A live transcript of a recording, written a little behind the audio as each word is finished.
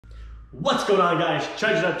What's going on, guys?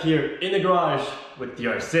 Charged up here in the garage with the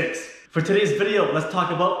R6. For today's video, let's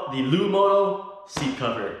talk about the Luimoto seat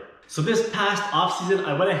cover. So this past off-season,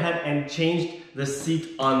 I went ahead and changed the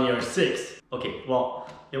seat on the R6. Okay, well,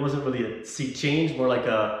 it wasn't really a seat change, more like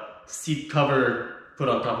a seat cover put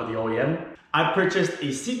on top of the OEM. I purchased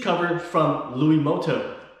a seat cover from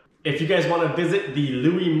Luimoto. If you guys want to visit the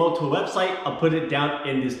Luimoto website, I'll put it down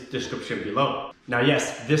in the description below. Now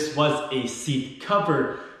yes, this was a seat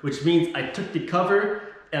cover, which means I took the cover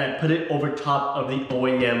and I put it over top of the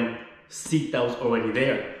OEM seat that was already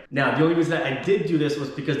there. Now the only reason that I did do this was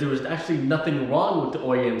because there was actually nothing wrong with the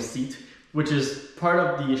OEM seat, which is part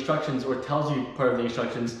of the instructions, or tells you part of the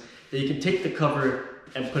instructions, that you can take the cover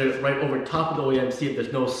and put it right over top of the OEM seat.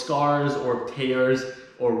 There's no scars or tears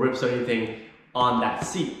or rips or anything on that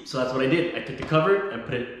seat. So that's what I did. I took the cover and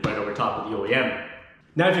put it right over top of the OEM.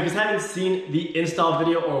 Now, if you guys haven't seen the install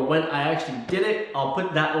video or when I actually did it, I'll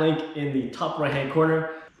put that link in the top right hand corner.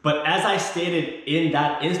 But as I stated in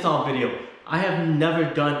that install video, I have never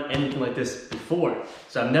done anything like this before.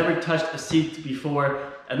 So I've never touched a seat before.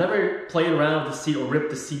 I've never played around with the seat or ripped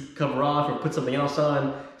the seat cover off or put something else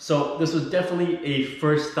on. So this was definitely a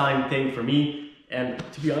first time thing for me. And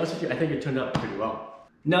to be honest with you, I think it turned out pretty well.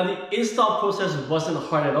 Now the install process wasn't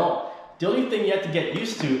hard at all. The only thing you had to get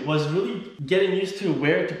used to was really getting used to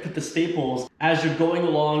where to put the staples as you're going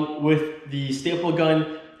along with the staple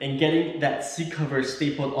gun and getting that seat cover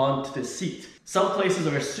stapled onto the seat. Some places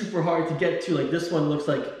are super hard to get to, like this one looks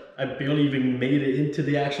like I barely even made it into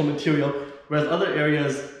the actual material, whereas other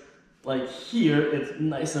areas like here, it's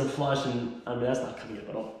nice and flush, and I mean that's not coming up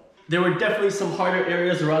at all. There were definitely some harder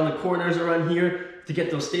areas around the corners around here to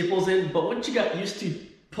get those staples in, but once you got used to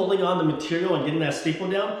pulling on the material and getting that staple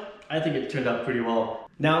down, I think it turned out pretty well.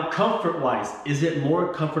 Now, comfort-wise, is it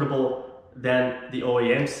more comfortable than the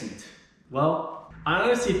OEM seat? Well, I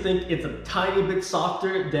honestly think it's a tiny bit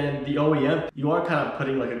softer than the OEM. You are kind of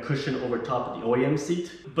putting like a cushion over top of the OEM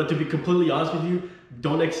seat, but to be completely honest with you,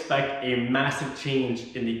 don't expect a massive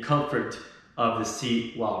change in the comfort of the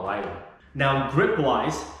seat while riding. Now,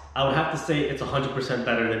 grip-wise, I would have to say it's 100%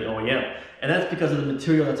 better than the OEM, and that's because of the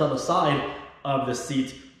material that's on the side of the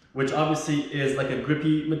seat, which obviously is like a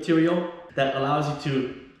grippy material that allows you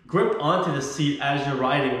to grip onto the seat as you're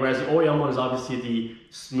riding, whereas the OEM one is obviously the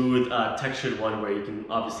smooth textured one where you can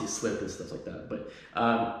obviously slip and stuff like that. But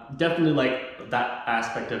definitely like that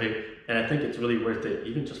aspect of it, and I think it's really worth it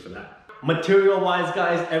even just for that. Material wise,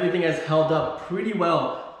 guys, everything has held up pretty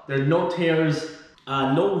well. There are no tears,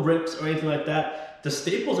 no rips or anything like that. The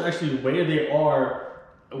staples are actually where they are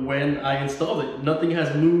when I installed it. Nothing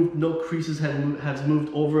has moved, no creases has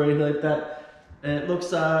moved over or anything like that. And it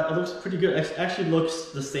looks pretty good. It actually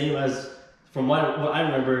looks the same as from what I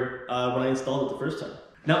remember when I installed it the first time.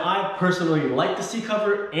 Now I personally like the seat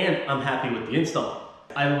cover and I'm happy with the install.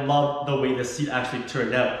 I love the way the seat actually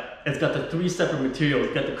turned out. It's got the three separate materials.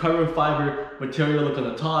 It's got the carbon fiber material look on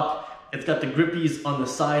the top. It's got the grippies on the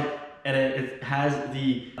side, and it has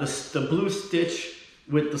the blue stitch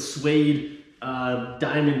with the suede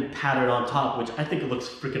diamond pattern on top, which I think it looks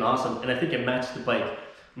freaking awesome, and I think it matched the bike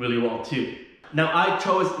really well too. Now I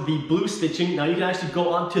chose the blue stitching. Now you can actually go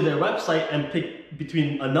onto their website and pick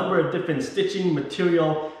between a number of different stitching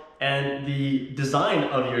material and the design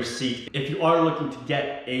of your seat if you are looking to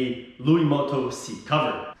get a Luimoto seat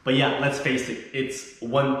cover. But yeah, let's face it, it's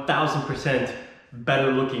 1000%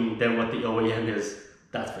 better looking than what the OEM is,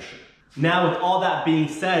 that's for sure. Now with all that being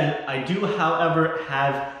said, I do however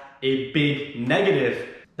have a big negative.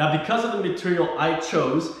 Now because of the material I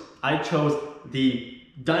chose the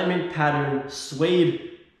diamond pattern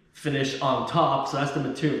suede finish on top, so that's the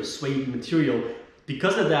material, the suede material.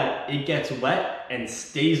 Because of that, it gets wet and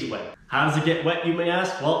stays wet. How does it get wet, you may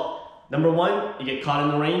ask? Well, number one, you get caught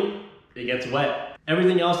in the rain, it gets wet.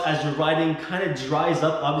 Everything else as you're riding kind of dries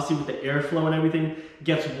up, obviously with the airflow and everything,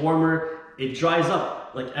 gets warmer, it dries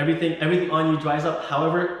up. Like everything on you dries up.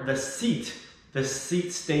 However, the seat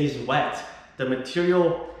stays wet. The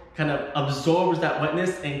material kind of absorbs that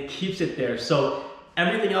wetness and keeps it there. So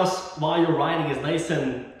everything else while you're riding is nice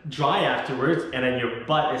and dry afterwards, and then your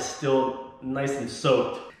butt is still nice and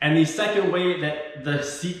soaked. And the second way that the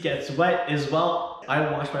seat gets wet is, well, I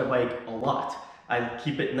wash my bike a lot. I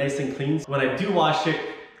keep it nice and clean. When I do wash it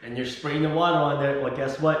and you're spraying the water on there, well,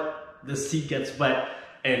 guess what? The seat gets wet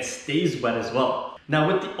and it stays wet as well.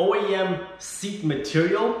 Now with the OEM seat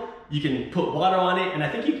material, you can put water on it, and I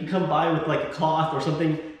think you can come by with like a cloth or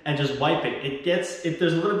something and just wipe it. If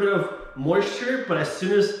there's a little bit of moisture, but as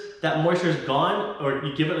soon as that moisture is gone, or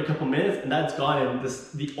you give it a couple minutes and that's gone, and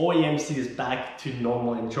the OEM seat is back to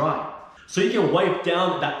normal and dry. So you can wipe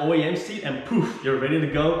down that OEM seat and poof, you're ready to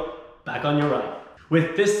go back on your ride.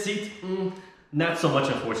 With this seat, not so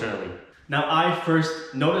much unfortunately. Now I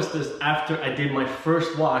first noticed this after I did my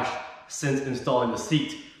first wash since installing the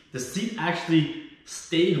seat. The seat actually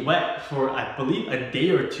stayed wet for, I believe, a day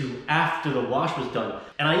or two after the wash was done.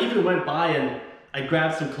 And I even went by and I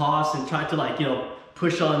grabbed some cloths and tried to, like, you know,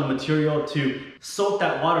 push on the material to soak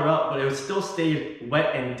that water up, but it would still stay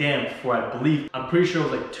wet and damp for, I believe, I'm pretty sure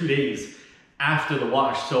it was like 2 days after the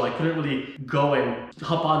wash. So I couldn't really go and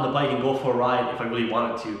hop on the bike and go for a ride if I really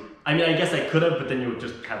wanted to. I mean, I guess I could have, but then you would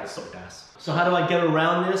just have a soaked ass. So how do I get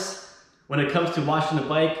around this when it comes to washing the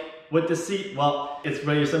bike with the seat? Well, it's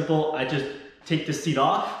very simple. I just take the seat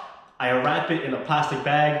off, I wrap it in a plastic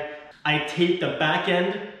bag, I tape the back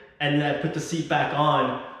end, and then I put the seat back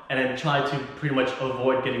on, and then try to pretty much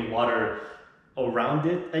avoid getting water around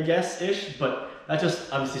it, I guess-ish, but that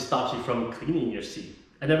just obviously stops you from cleaning your seat.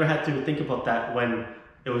 I never had to think about that when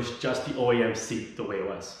it was just the OEM seat the way it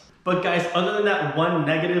was. But guys, other than that one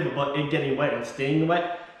negative about it getting wet and staying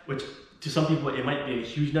wet, which to some people it might be a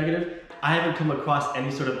huge negative, I haven't come across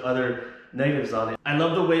any sort of other negatives on it. I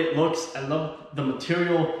love the way it looks. I love the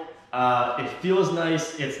material. It feels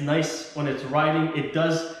nice. It's nice when it's riding. It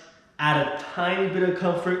does add a tiny bit of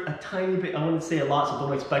comfort, a tiny bit. I wouldn't say a lot, so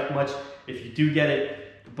don't expect much if you do get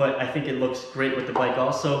it. But I think it looks great with the bike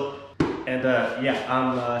also. And yeah,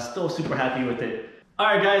 I'm still super happy with it.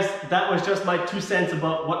 Alright guys, that was just my 2 cents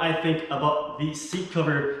about what I think about the seat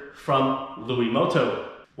cover from Luimoto.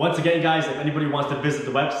 Once again guys, if anybody wants to visit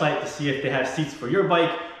the website to see if they have seats for your bike,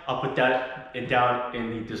 I'll put that down in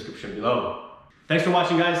the description below. Thanks for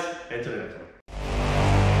watching guys, and to the next one.